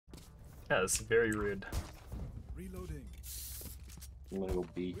Yeah, it's very rude. Reloading. I'm gonna go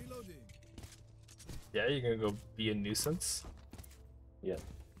B. Reloading. Yeah, you're gonna go be a nuisance? Yeah.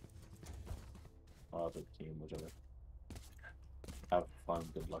 Oh, the team, whichever. Have fun,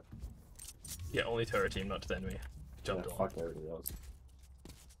 good luck. Yeah, only to our team, not to the enemy. Jumped Yeah, on. fuck everybody else.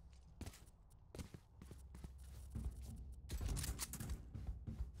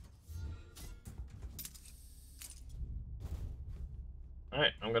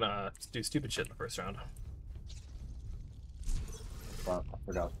 Alright, I'm gonna do stupid shit in the first round. Fuck, I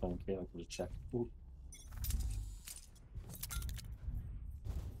forgot I was playing K, I could check. Ooh.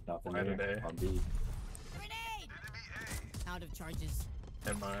 Nothing Why here. today? On B. Grenade! Out of charges.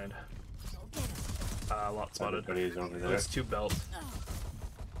 Never mind. Go get him. Lot spotted. Everybody's over there. There's 2 belt. Here.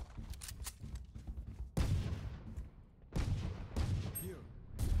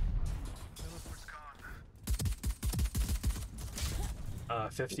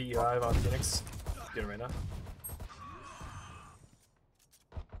 55 on Phoenix. Get him right now.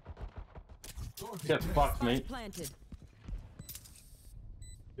 Get fucked, mate. Planted.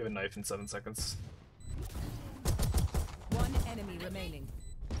 You have a knife in 7 seconds. One enemy remaining.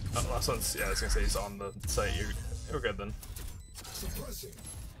 Oh, last one's, yeah, I was gonna say he's on the site. You're good then. Suppressing.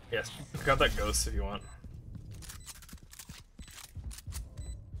 Yes, grab that ghost if you want.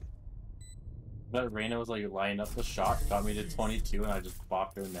 That Reyna was like lining up the shot, got me to 22, and I just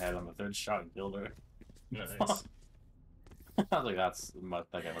bopped her in the head on the 3rd shot and killed her. Nice. I was like, that's that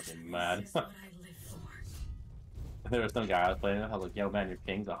guy was mad. This is what I live for. There was some guy I was playing with. I was like, yo, man, your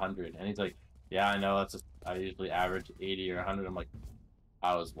ping's 100. And he's like, yeah, I know. That's just, I usually average 80 or 100. I'm like,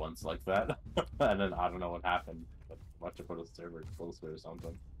 I was once like that. And then I don't know what happened. But I must have put a server closer or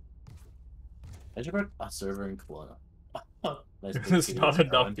something. I should put a server in Kelowna. Nice big There's city not in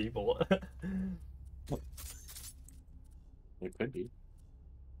enough Ireland. people. It could be.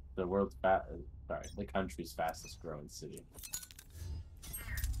 The the country's fastest growing city.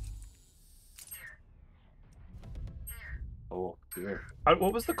 Oh, here.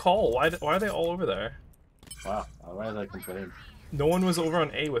 What was the call? Why are they all over there? Wow, why did I complain? No one was over on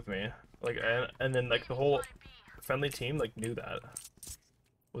A with me. Like, and then like the whole friendly team like knew that.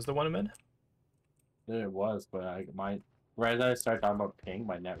 Was there one in mid? There it was, but right as I started talking about ping,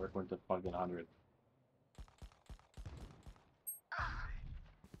 my network went to fucking 100.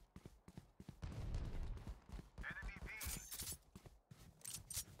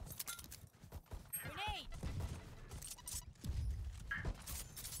 Grenade!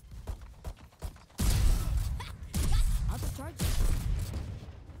 Out of charges.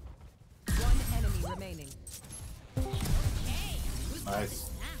 One enemy remaining. Okay. Who's got the Nice.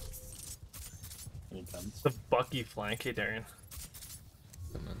 snacks? Here he comes. The Bucky flank, hey Darian.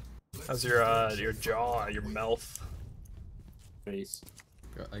 Come on. How's your jaw, your mouth? Face.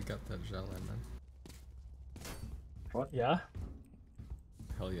 I got that gel in, man. Yeah?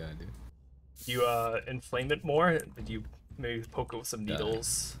 Hell yeah, I do. You inflame it more? Did you maybe poke it with some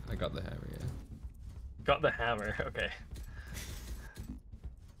needles? I got the hammer, yeah. Got the hammer, okay.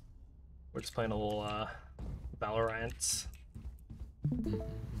 We're just playing a little Valorant. I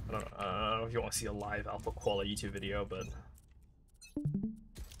don't know if you want to see a live alpha quality YouTube video, but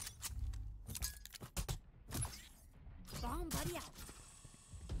Bomb buddy out.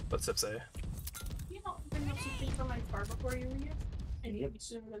 what's Sip say? You know, bring up some tea for my car before you leave. And maybe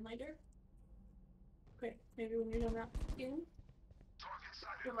sooner than later. Okay, maybe when you're done that game.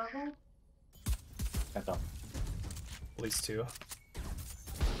 Your level. That's all. At least 2.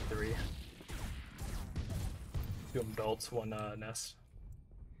 3. 2 adults, 1 nest.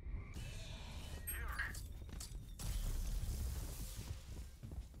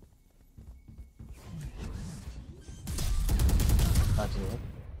 Not too late.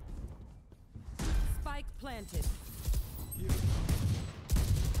 Spike planted.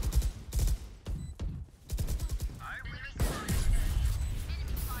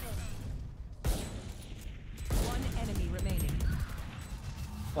 One enemy remaining.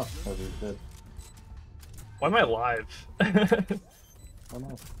 Oh, that was good. Why am I alive? Oh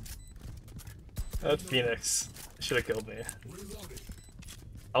no. That Phoenix should have killed me.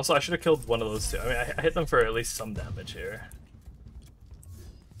 Also, I should have killed one of those 2. I mean, I hit them for at least some damage here.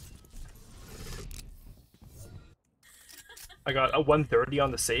 I got a 130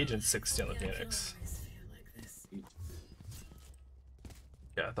 on the Sage and 60 on the Phoenix.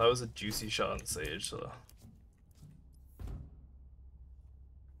 Yeah, I thought it was a juicy shot on the Sage, so...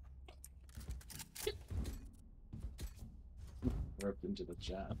 Ripped into the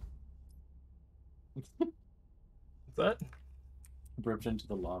chat. What's that? Ripped into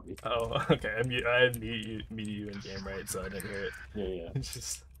the lobby. Oh, okay. I had muted you in game, right? So I didn't hear it. Yeah, yeah. It's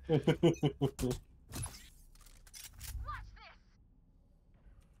just...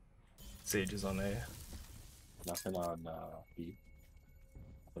 Sage is on A. Nothing on B.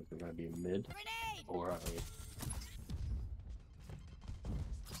 I think they're gonna be mid Grenade! or on A.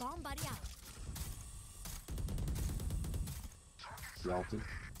 Bomb buddy out. Yelted.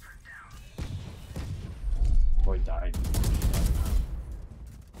 Boy died.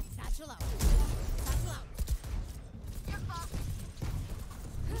 Satchel out. Satchel out.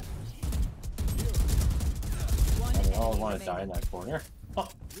 One I mean, all I enemy want to die in remaining. that corner.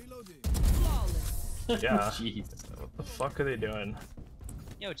 Reloading. Flawless. Yeah. Jeez. What the fuck are they doing?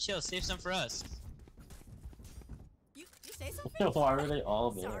 Yo, chill, save some for us. You say something? Why are they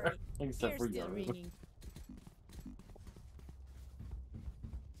all there? Sorry. Except for Ears still you. ringing.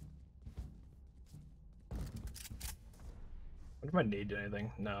 What if my nade did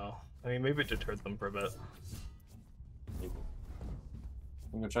anything? No. I mean, maybe it deterred them for a bit. Maybe.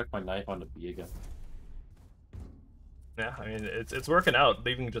 I'm gonna check my knife on the B again. Yeah, I mean, it's working out,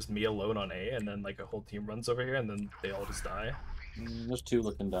 leaving just me alone on A, and then like a whole team runs over here, and then they all just die. There's two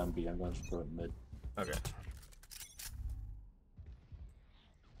looking down B. I'm gonna just throw it mid. Okay.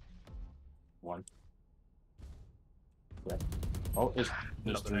 One. Yeah. Oh, there's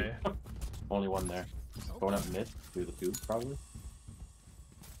Nothing three. A. Only one there. Going up mid through the tube, probably.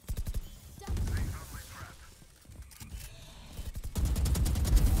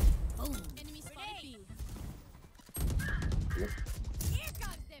 Boom. Enemy spotted B. Yep. Here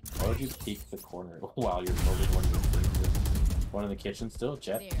comes the Why would you peek the corner while you're building one of your things? One in the kitchen still?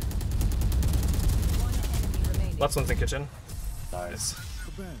 Jet? there. One enemy remaining. Last one's in kitchen. Nice.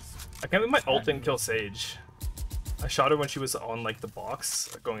 The best. I can't believe my ult didn't kill Sage. I shot her when she was on like the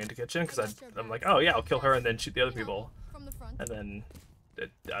box going into kitchen because I'm like, oh yeah, I'll kill her and then shoot the other people, From the front. and then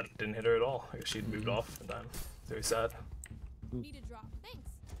I didn't hit her at all. I guess she'd moved off and then very sad. Need a drop. Thanks.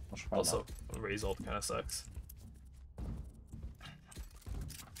 I'll try Also, Raze ult kind of sucks.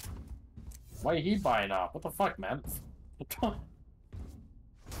 Why he buying up? What the fuck, man? Because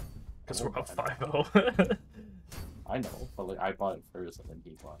we're up 5-0. I know, but like I bought it first and then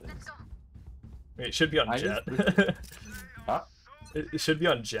he bought it. I mean, it should be on I Jet. just- Huh? It should be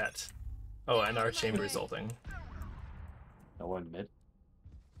on Jet. Oh, and our chamber is ulting. No one mid.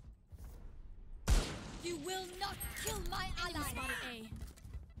 You will not kill my ally. Spotted A.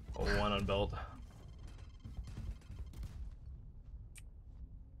 Oh, one on belt.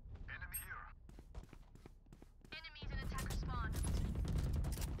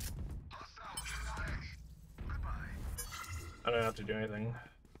 I don't have to do anything.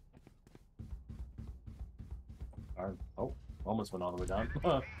 Darn. Oh, almost went all the way down.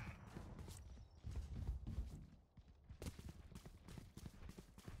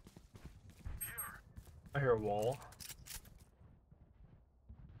 I hear a wall.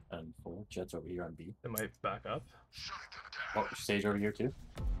 And full. Jet's over here on B. It might back up. Oh, Sage over here too.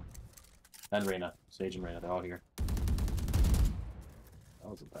 And Reyna. Sage and Reyna, they're all here. That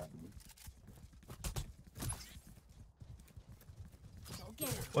was a bad move. Go get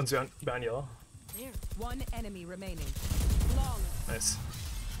her. One's behind yellow. There. One enemy remaining. Flawless. Nice.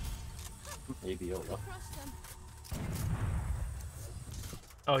 Maybe Ola. Crush them.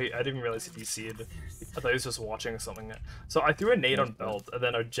 Oh, I didn't even realize he DC'd. I thought he was just watching something. So I threw a nade on belt, and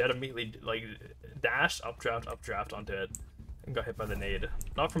then our Jet immediately like dashed updraft onto it, and got hit by the nade.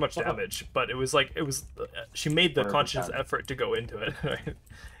 Not for much damage, but it was like she made the Perfect conscious timing. effort to go into it. Right? It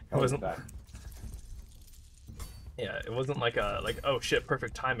wasn't. Yeah, it wasn't like oh shit,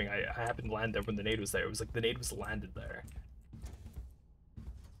 perfect timing. I happened to land there when the nade was there. It was like the nade was landed there.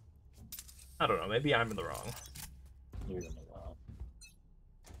 I don't know. Maybe I'm in the wrong. You're in the wrong.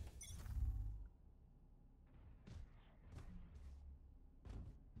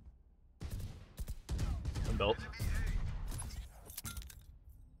 On belt.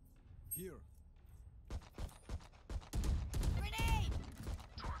 Here. Grenade.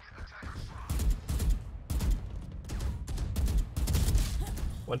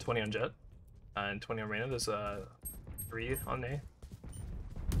 120 on Jet, and 20 on Reyna. There's 3 on A.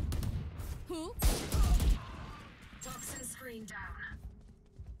 Who? Toxin screen down.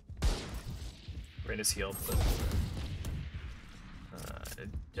 Reyna's healed, but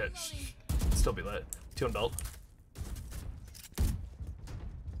Jet still be lit. 2 on belt.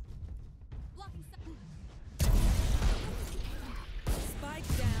 Blocking some.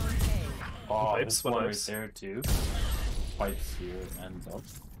 Spike down A. Oh, Pipes, this what one right pipes? there too. Pipes here and up.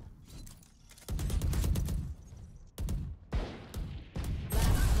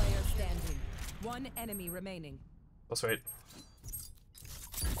 Last player standing. One enemy remaining. That's right.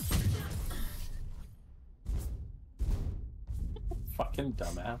 Fucking Fucking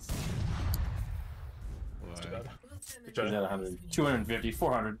dumbass. That's too bad. Good He's try. at 100, 250,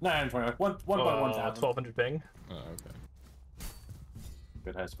 400, 920, like 1.1 thousand. 1200 ping. Oh, okay.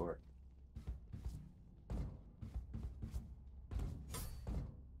 Good high score.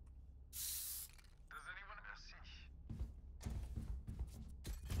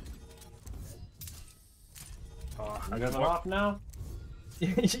 I I got got more. off now?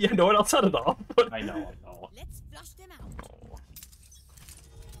 Yeah, no one else had it off. I know, I know. Let's flush them out. Oh.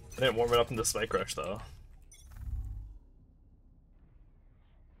 I didn't warm it up into Spike Rush though.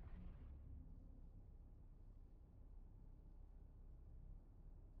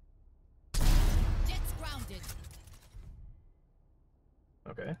 Jets grounded.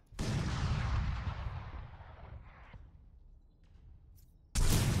 Okay.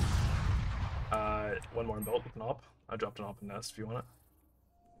 One more in belt with an op. I dropped an op in nest if you want it.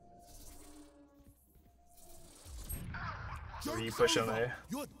 Or you push on A.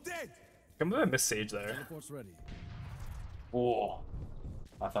 You're dead. Come with a miss Sage there. Teleport's ready. Oh,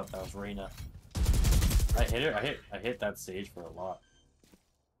 I thought that was Reyna. I hit her. I hit that Sage for a lot.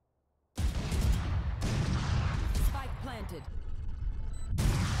 Spike planted.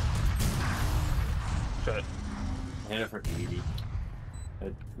 Shit. I hit it for 80.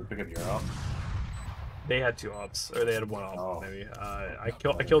 We pick up your up. They had two ops, or they had one op Oh. maybe. I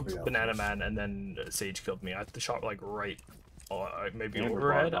killed Banana Man, and then Sage killed me. I shot like right, maybe Chamber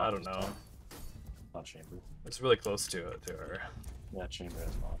overhead. bought I off don't this know. time. Not Chamber. It's really close to her. Yeah, Chamber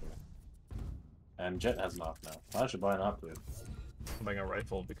has an op. And Jet has an op now. I should buy an op, dude. I'm buying a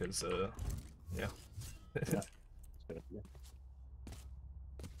rifle because yeah. Yeah. It's good idea.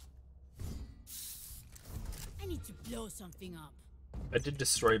 I need to blow something up. I did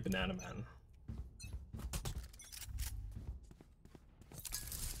destroy Banana Man.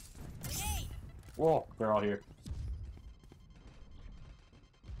 Grenade. Whoa, they're all here.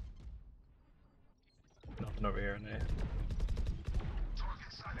 Nothing over here in A.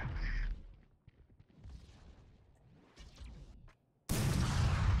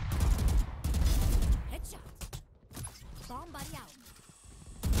 Headshot. Bomb buddy out.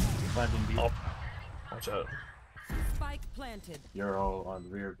 Planting beat. Oh, watch out. Spike planted. Euro on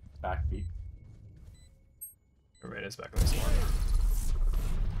rear back beat. Raina's back on this one.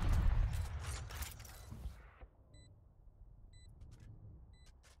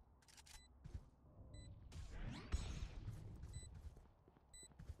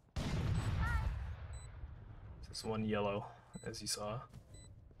 There's one yellow, as you saw.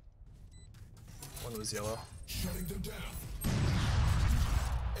 One was yellow. Shutting them down.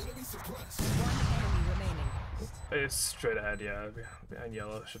 Enemy suppressed. One enemy remaining. It's straight ahead, yeah. Behind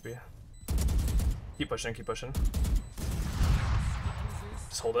yellow should be. Keep pushing, keep pushing.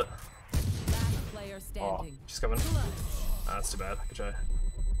 Just hold it. Last player standing. She's coming. Ah, that's too bad. Good try.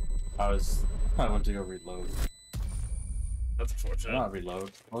 I went to go reload. That's unfortunate. Not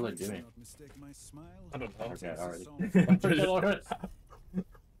reload. What was I doing? Not mistake my smile. I don't know. Okay, already. Song. Forget all of it.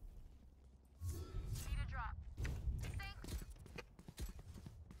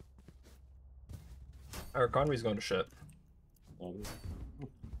 Our economy's going to shit. I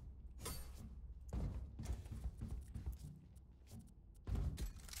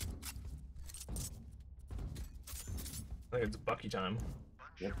think it's Bucky time.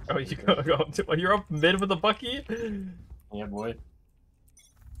 Yep. Oh, you go. You're up mid with a Bucky? Yeah, boy.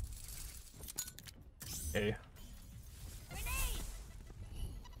 Hey.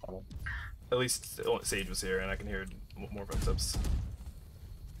 Oh. At least Sage was here, and I can hear more footsteps.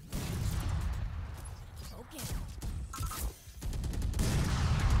 Okay.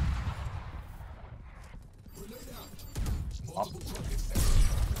 Up.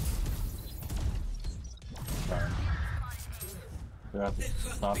 Darn. They're at the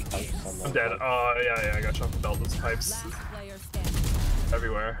top pipes on the I'm dead. Oh, yeah, I got shot in the belt. Those pipes Last player standing.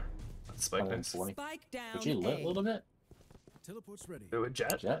 everywhere. That's Spike nice. 120. Spike down. Did she lit a little bit? Teleport's ready.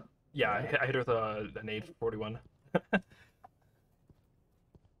 Jet? Jet? Yeah, I hit her with a nade for 41. They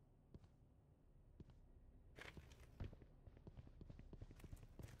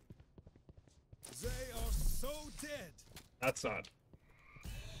are so dead. That's not.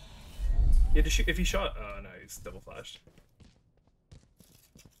 Yeah, to shoot. If he shot, no, he's double flashed.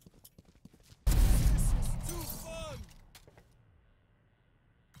 This is too fun.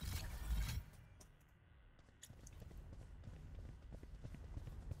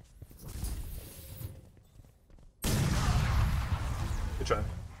 Good try.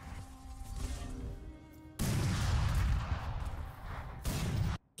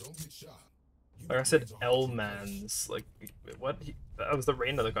 Don't get shot. Like I said, L-Mans. Like, what? That was the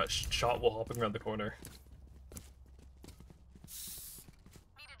Reyna that got shot while hopping around the corner.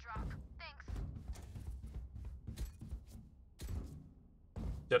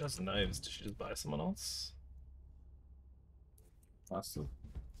 Jet has knives. Did she just buy someone else? Awesome.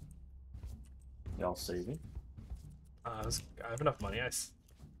 Y'all saving? I have enough money. I'm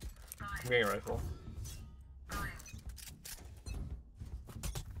getting a rifle.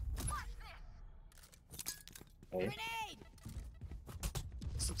 Hey.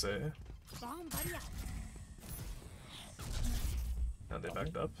 This looks A. Now they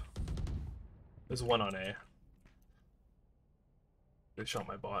backed up. There's one on A. They shot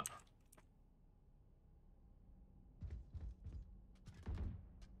my bot.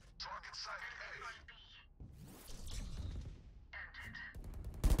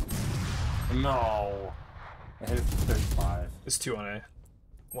 No. I hit it for 35. There's two on A.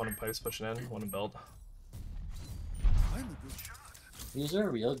 One in pipes pushing in, one in belt. I'm a good shot. These are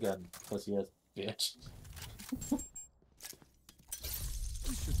a real gun, plus he has bitch.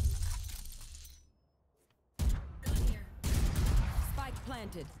 We should Spike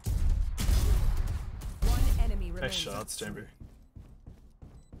planted. One enemy Nice remains. shots, Chamber.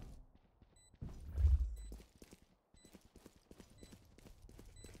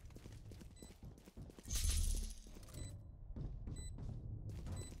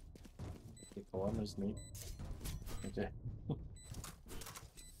 The corner's neat. Okay.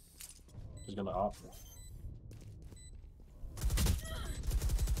 Just gonna off.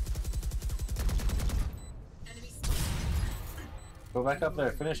 Go back up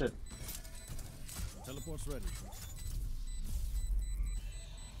there, finish it. Teleport's ready.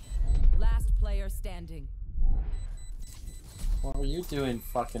 Last player standing. What were you doing,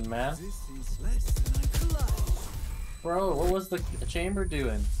 fucking man? This is less than I Bro, what was the chamber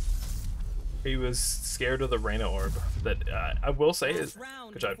doing? He was scared of the Reyna orb that I will say is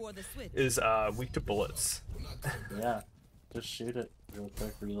Round good job, before the switch. is weak to bullets. Yeah, just shoot it real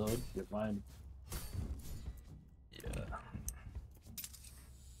quick, reload, you're fine. Yeah.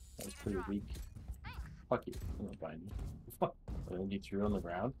 That was pretty weak. Fuck you, I'm not buying you. Fuck. I think you threw on the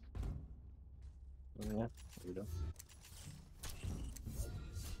ground. Oh yeah, there you go.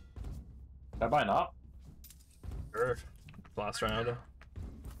 Can I buy an op? Sure. Last round.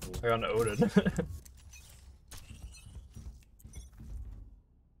 I got an Odin.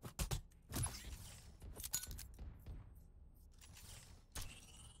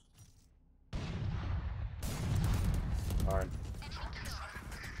 Alright.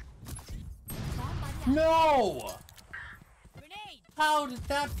 No! How did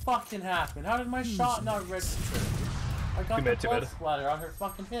that fucking happen? How did my shot not register? I got Too the bad, too blood bad. splatter on her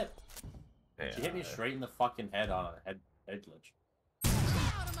fucking hip. Yeah. She hit me straight in the fucking head on a head glitch.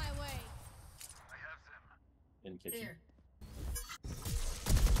 Out of my way. In kitchen.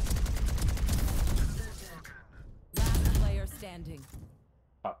 Last player standing.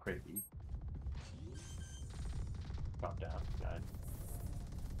 Top crate B. Drop down, guy.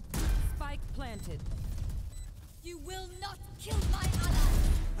 Spike planted. You will not kill my ally.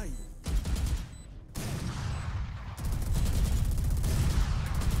 Hey,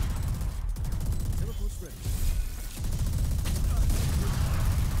 teleport's ready.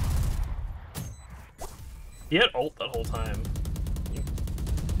 He had ult that whole time.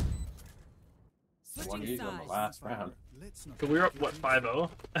 One Switching eagle in the sides. last round. Let's not So we were up, what, 5-0?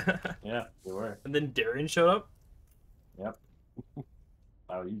 Yeah, we were. And then Darian showed up? Yep.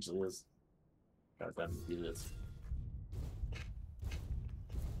 How it usually is. Goddamn idiots.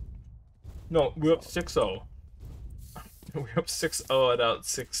 No, we were up 6-0. We were up 6-0 and out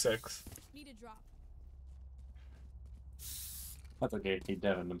 6-6. Need a drop. That's okay, he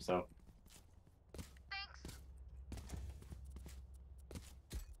devined himself.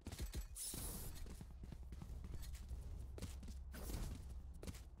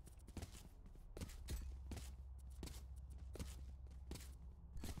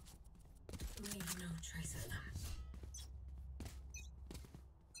 Leave no trace of them.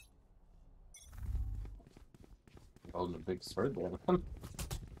 Holding a big sword there. Go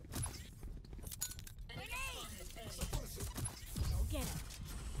get him.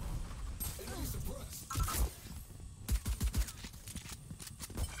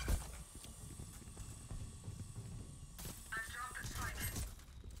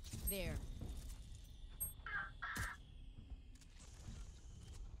 There.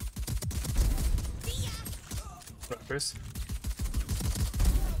 Rappers.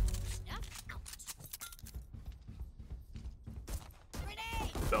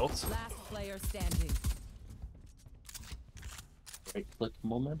 Belt. Last player standing. Right click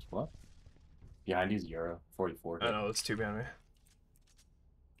moment? What? Behind he's Euro. 44. I know, there's two behind me.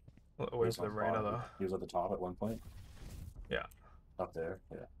 He Where's was the on Reyna top. though? He was at the top at one point. Yeah. Up there,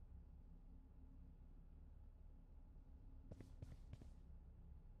 yeah.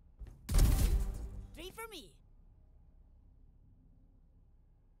 for me.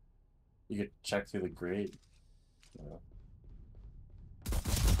 You could check through the grate.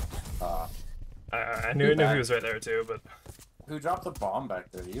 I knew he was right there too, but Who dropped the bomb back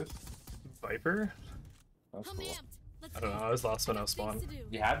there? You? Viper? That's I'm cool. amped. Let's I don't go. know. I was lost when I got was things spawned. to do.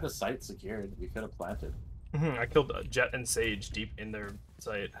 You had the site secured. We could have planted. I killed Jet and Sage deep in their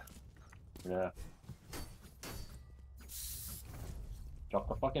site. Yeah. Drop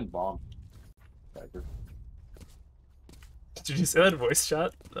the fucking bomb. Viper. Did you say that voice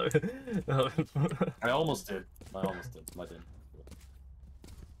chat? I almost did. I didn't.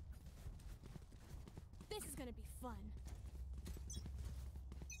 This is gonna be fun.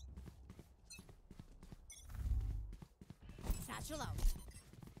 Satchel out.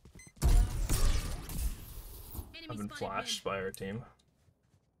 I've been flashed by our team.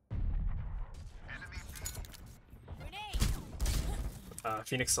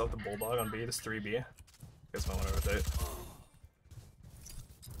 Phoenix saw the Bulldog on B. This 3B. Guess might want to rotate.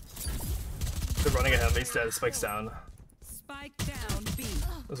 They're running ahead. He's dead. Spike's down. Spike down B.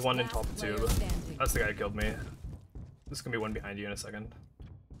 There's one in Last top of player tube. standing. That's the guy who killed me. There's gonna be one behind you in a second.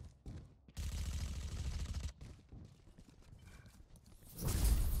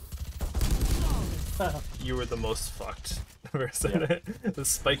 You were the most fucked person. The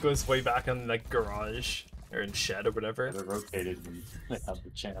spike was way back in like garage or in shed or whatever. They're rotated when they have the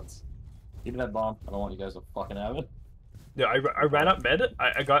chance. Give me that bomb. I don't want you guys to fucking have it. Yeah, I ran up mid.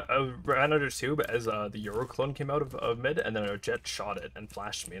 I ran under tube as the Euro clone came out of mid, and then a Jet shot it and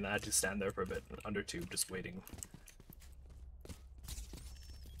flashed me, and I had to stand there for a bit under tube just waiting.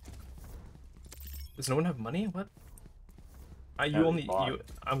 Does no one have money? What? You only you.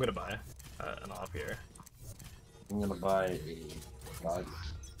 I'm gonna buy an op here. I'm gonna buy a god.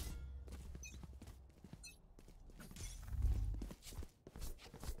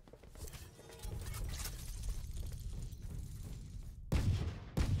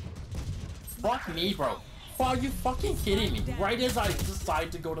 Fuck me, bro. Are you fucking kidding me? Right as I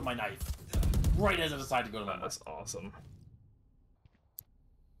decide to go to my knife. Right as I decide to go to my knife. That's awesome.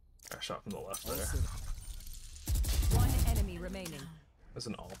 I shot from the left there. One enemy remaining. There's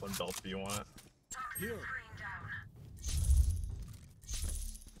an op on belt if you want it. Here.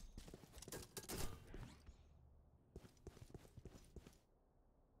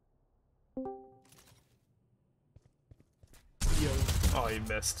 Oh, you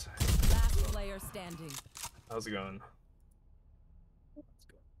missed. Last player standing. How's it going?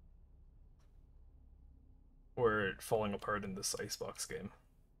 We're falling apart in this Icebox game.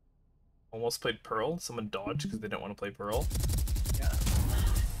 Almost played Pearl. Someone dodged because they didn't want to play Pearl. Yeah.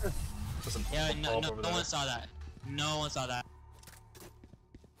 There's an Yeah, op no over there. one saw that. No one saw that.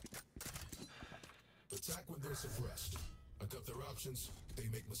 Attack when they're suppressed. Adapt their options, they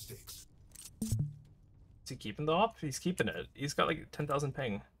make mistakes. Is he keeping the op? He's keeping it. He's got like 10,000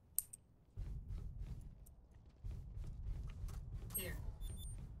 ping. Here.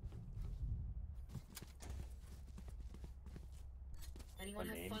 Anyone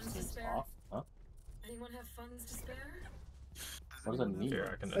My have name funds to seems spare? off. Huh? Anyone have funds to spare? What does that mean? Here,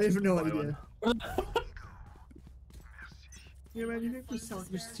 I can. I have no buy idea. one. Yeah, man, you make this sound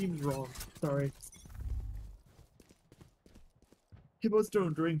just seems wrong. Sorry. Hippos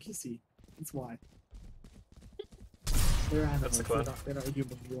don't drink, you see. That's why. They're animals. That's the They're club. not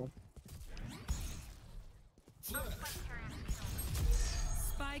human real.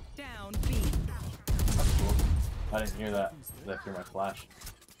 Spike down B. That's cool. I didn't hear that. Did I hear my flash?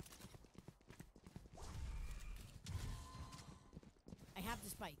 I have the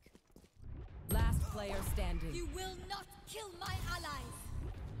spike. Last player standing. You will not kill my allies.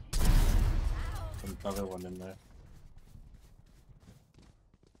 There's another one in there.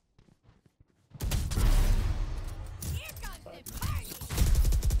 Here comes the party.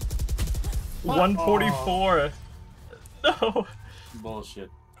 144. No. Bullshit.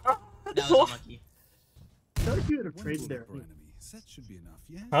 That was unlucky. I feel like you would have One traded bullet there. per enemy. That should be enough,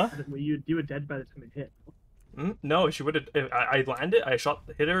 yeah? Huh? You were dead by the time it hit. No, she would have. I landed. I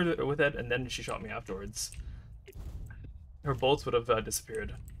hit her with it, and then she shot me afterwards. Her bullets would have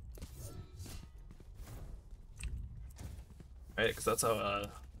disappeared. Right, because that's how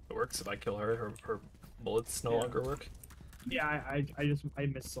it works. If I kill her, her bullets no longer work. Yeah, I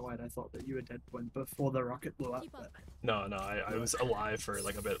missaw it. I thought that you were dead when before the rocket blew up. Keep up. But... No, I was alive for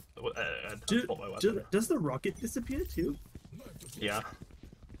like a bit. I had to pull my weapon. Does the rocket disappear too? Yeah.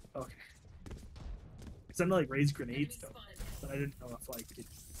 Okay. Because I'm like Raze grenades Enemy though, spotted. but I didn't know if like it...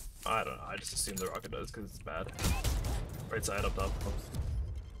 I don't know. I just assume the rocket does because it's bad. Right side up top.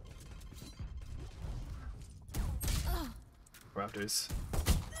 Raptors.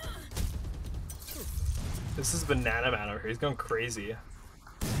 This is Banana Man over here. He's going crazy.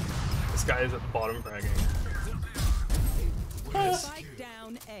 This guy is at the bottom fragging. Spike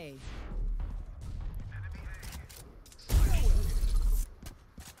down A.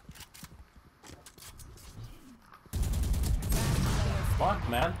 Fuck,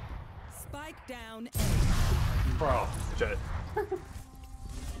 man. Spike down A. Bro. Jet.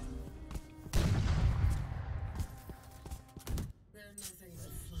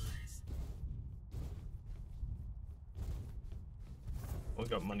 We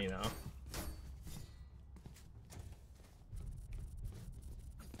got money now.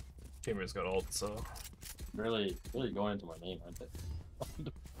 Chamber's got ult, so Really going into my name, aren't they?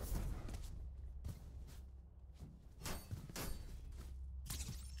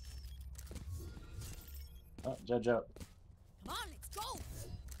 Oh, Judge up. Come on, let's go.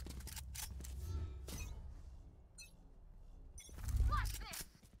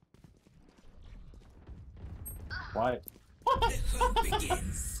 Why?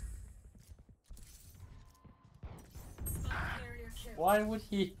 Begins. Why would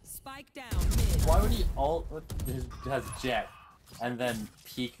he? Spike down mid. Why would he ult with his has jet and then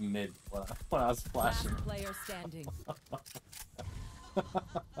peek mid when I was flashing? Last player standing.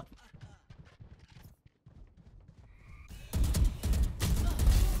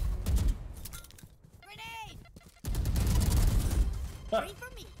 Grenade. Ah. Wait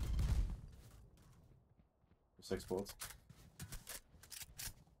for me. 6 bullets.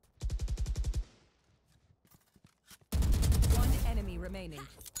 One enemy remaining.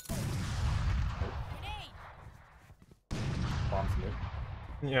 Grenade. Bombs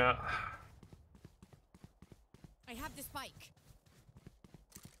mid. yeah. I have the spike.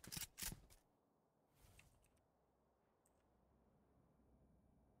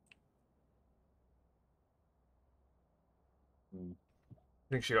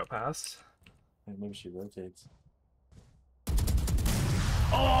 Think she got past? Maybe she rotates.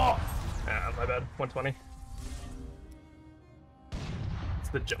 Oh! Yeah, my bad. 120. It's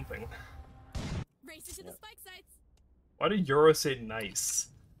the jumping. Race into the spike sites. Why did Euro say nice?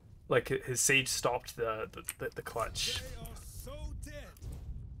 Like his sage stopped the clutch. They are so dead.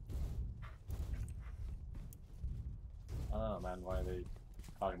 I don't know, man. Why are they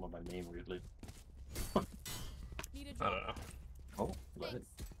talking about my name weirdly? Need a I drop. don't know. Oh, let it.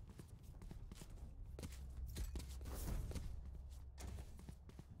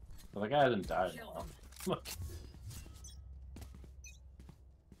 Well, the guy hasn't died in a while. Look.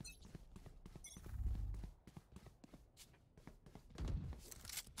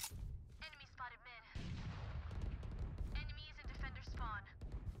 Enemy spotted mid. Enemies in defender spawn.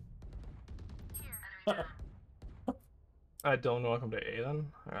 Here. I don't know. Welcome to A then?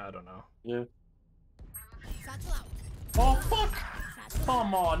 I don't know. Yeah. Satchel out. Oh fuck!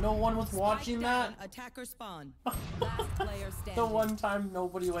 Come on, no one was watching Spike that. down, attacker spawn. Last player standing. The one time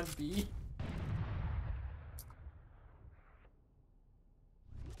nobody went B.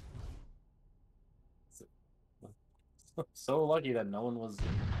 So lucky that no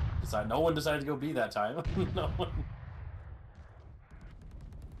one decided to go B that time. No one.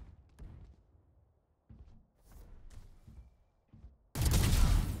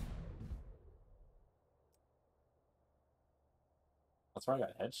 That's why I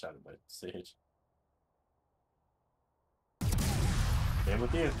got headshotted by Sage. Same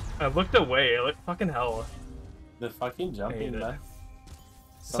with you. I looked away. Like fucking hell. The fucking jumping, it. man.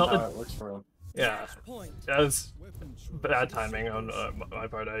 It's not Somehow the- it works for him. Yeah. Point. That was Weapon choice. bad timing on my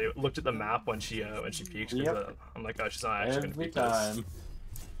part. I looked at the map when she peeked. 'Cause, Yep. I'm like, oh, she's not actually gonna Every peek this. time.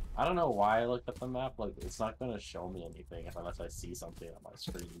 I don't know why I looked at the map. Like, it's not gonna show me anything unless I see something on my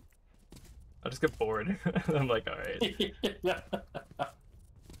screen. I just get bored. I'm like, all right, Yeah.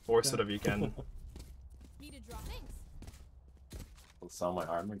 force it if you can. Need a drop. Thanks. I'll sell my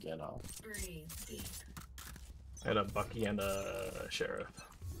armor again off. I had a Bucky and a Sheriff.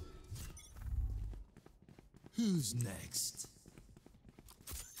 Who's next?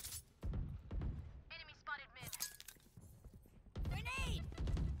 Enemy spotted mid. Grenade.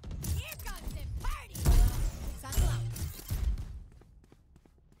 Here comes the party. Satchel out.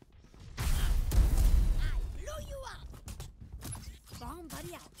 I blew you up. Bomb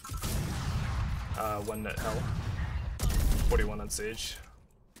buddy out. One net hell. 41 on Sage.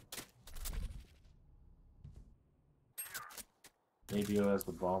 Maybe it has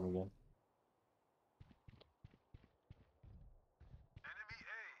the bomb again.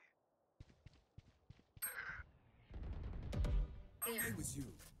 It was you.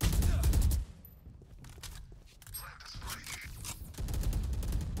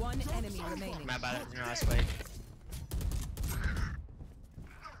 One enemy remaining. My bad, no, I spike.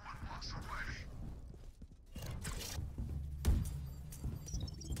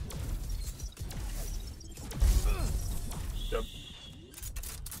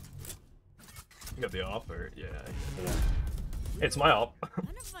 You got the op, or yeah. Yeah. It's my op.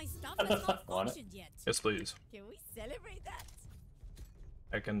 None of my stuff has not Want it? functioned yet. Yes, please. Can we celebrate that?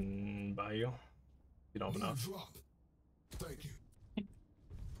 I can buy you. You don't have enough. Drop. Thank you.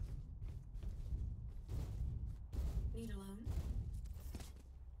 Need alone.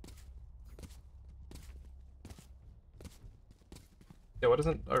 Yeah, what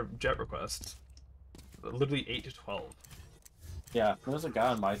isn't our jet request? Literally 8 to 12. Yeah, there was a guy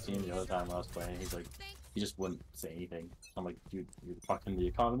on my team the other time I was playing. He's like, he just wouldn't say anything. I'm like, dude, you're fucking the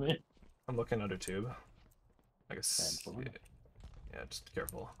economy. I'm looking under tube. I guess. And Yeah, just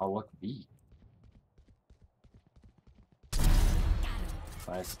careful. I'll look B.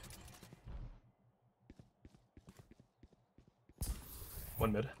 Nice.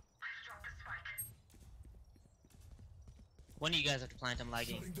 One mid. When do you guys have to plant? I'm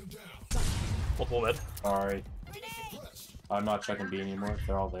lagging. Shutting them down. Multiple mid. Sorry. Suppressed. I'm not checking B anymore.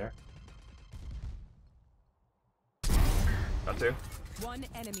 They're all there. Got two. One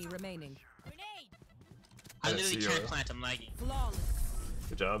enemy remaining. I didn't literally see can't your- plant. I'm lagging. Flawless.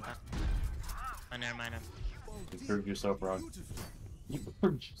 Good job. Oh, never mind. You proved yourself wrong. You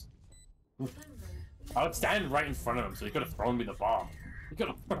proved yourself. I would stand right in front of him, so he could have thrown me the bomb. He could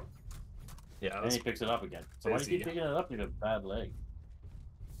have. Yeah, And that's he picks it up again. So why do you keep busy. picking it up? You got a bad leg.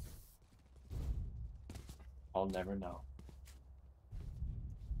 I'll never know.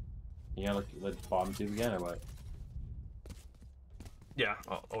 You gotta look at bottom tube again, or what? yeah.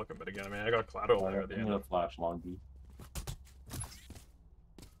 I'll look at mid again. I mean, I got collateral there at the I'm end. gonna flash long B.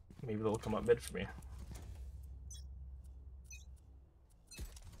 Maybe they'll come up mid for me.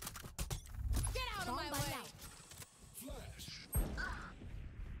 Get out of my way. Flash.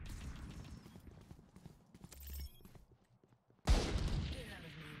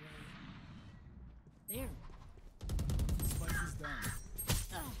 There. Spike is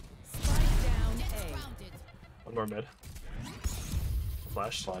down. Spike down A. One more mid.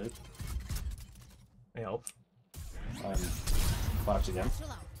 Flash. Slide. Any help? Flash again. Chill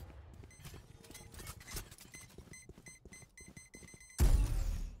out.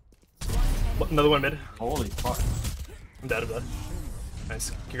 Another one mid. Holy fuck. I'm dead. I'm dead. Nice.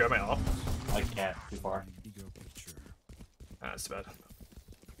 Can you grab my op? I can't. Too far. Bigger picture. Ah, that's too bad.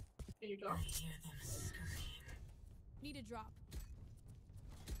 Can you drop? Need a drop.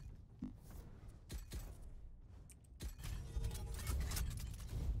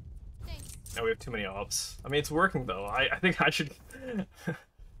 Now we have too many ops. I mean, it's working though. I think I should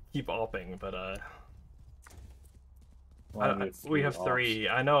keep opping, but Why do we we have ops? 3.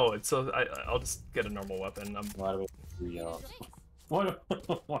 I know. It's so I'll just get a normal weapon. Why do we have 3 ops? What?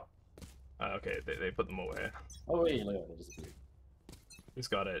 Okay, they put them away. Oh wait, look at it. Disappeared. Who's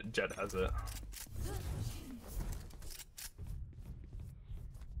got it? Jet has it.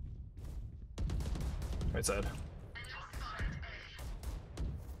 Right side.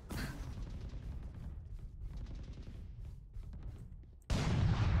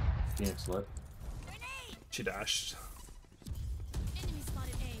 Phoenix lit. She dashed. Enemy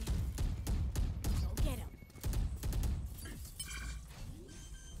spotted A. Go get him.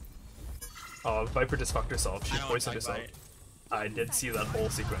 Oh, Viper just fucked herself. She I don't poisoned like herself. Viper. I did see that whole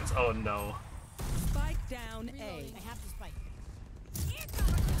sequence. Oh no. Spike down A. I have to spike.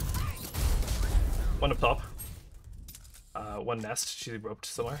 One up top. One nest. She roped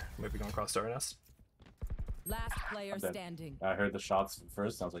somewhere. Maybe going across to our nest. Last player I'm dead. standing. I heard the shots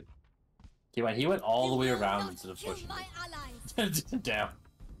first. I was like, he went all the way around instead of pushing me. Down.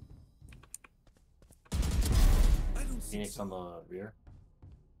 I don't see Phoenix on the rear.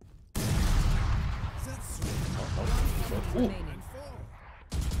 that's so. Oh, Ooh. Remaining. And fall.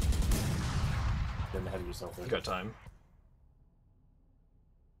 Getting ahead of yourself there. Got time.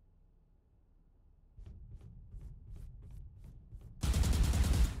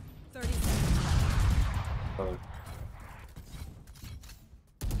 But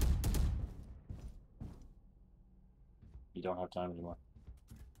you don't have time anymore.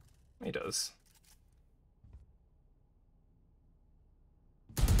 He does.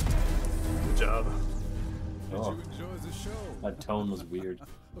 Good job. Did Oh. you enjoy the show? That tone was weird.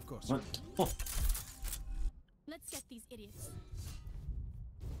 Of course. Let's get these idiots.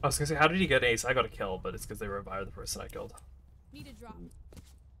 I was gonna say, how did he get ace? I got a kill, but it's because they revived the person I killed. Need a drop.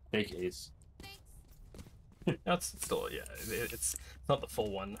 Fake ace. That's still, yeah, it's not the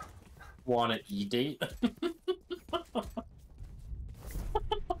full one. Want an E date?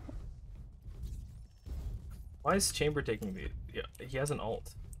 Why is Chamber taking the? Yeah, he has an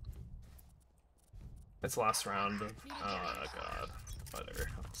ult. It's last round. Oh god. Whatever.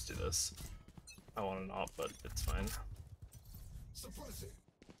 Let's do this. I want an op, but it's fine. Suppressing.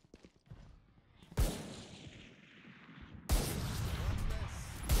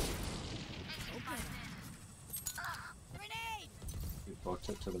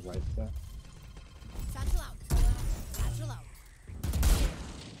 to the right there. Satchel out. Satchel out.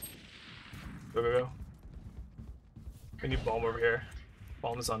 Go, go, go. We need bomb over here.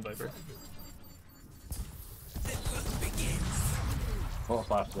 Bomb is on Viper. Oh,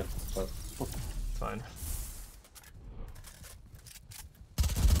 flashed it. But It's fine.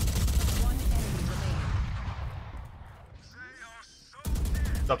 One enemy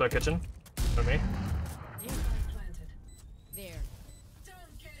remaining. Top their kitchen. For me. There.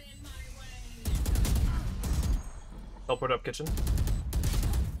 Teleport up kitchen.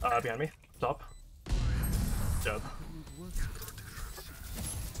 Behind me. Top. Job.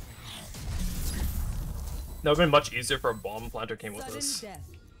 That would have been much easier for a bomb planter came with Sudden us. death.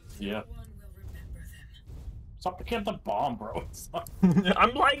 yeah. Stop picking up the bomb, bro.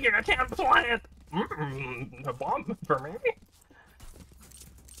 I'm lagging, I can't plant! A bomb for me?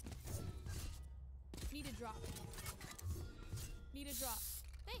 Need a drop. Need a drop.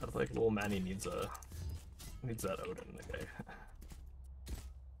 I feel like little Manny needs that Odin, okay.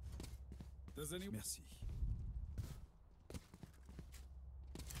 Does anyone? Merci.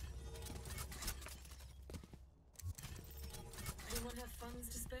 Anyone have funds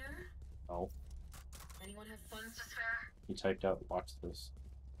to spare? Oh, Anyone have funds to spare? he typed out, watch this.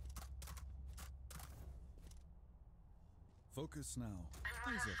 Focus now.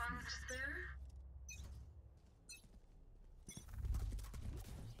 Anyone Eyes have off funds me. to spare?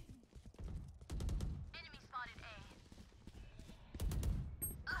 Enemy spotted A.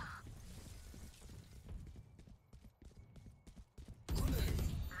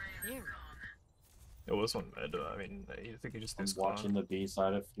 There. It was one mid, I mean, I think you just I'm lose watching the B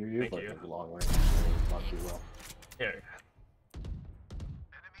side of you, Thank but you. the long range not too well. Yeah.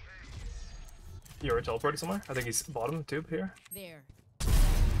 You already teleported somewhere? I think he's bottom tube here. There.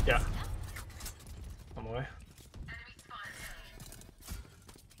 Yeah. On the way. Enemy spotted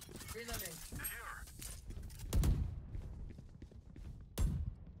A. Reloading.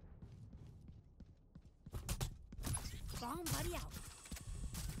 Bomb buddy out.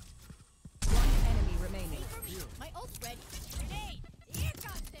 One enemy remaining. My ult's ready. Grenade. Here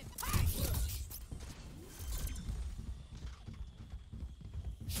comes the party.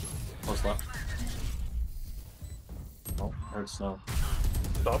 Close left. Oh, heard snow.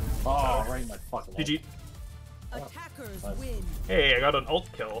 Stop. Oh, right in my fucking head. GG. Attackers Nice. win. Hey, I got an ult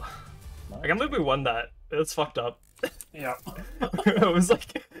kill. I can't believe we won that. It's fucked up. Yeah. It was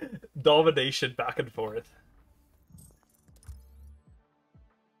like domination back and forth.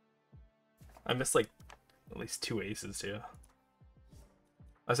 I missed like at least 2 aces too.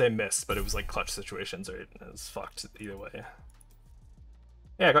 I say missed, but it was like clutch situations, right? It was fucked either way.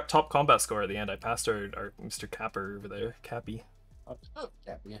 Yeah, I got top combat score at the end. I passed our Mr. Capper over there, Cappy. Oh,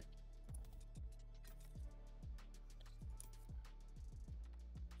 yeah.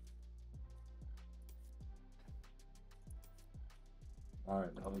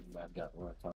 Alright, other than that, got what I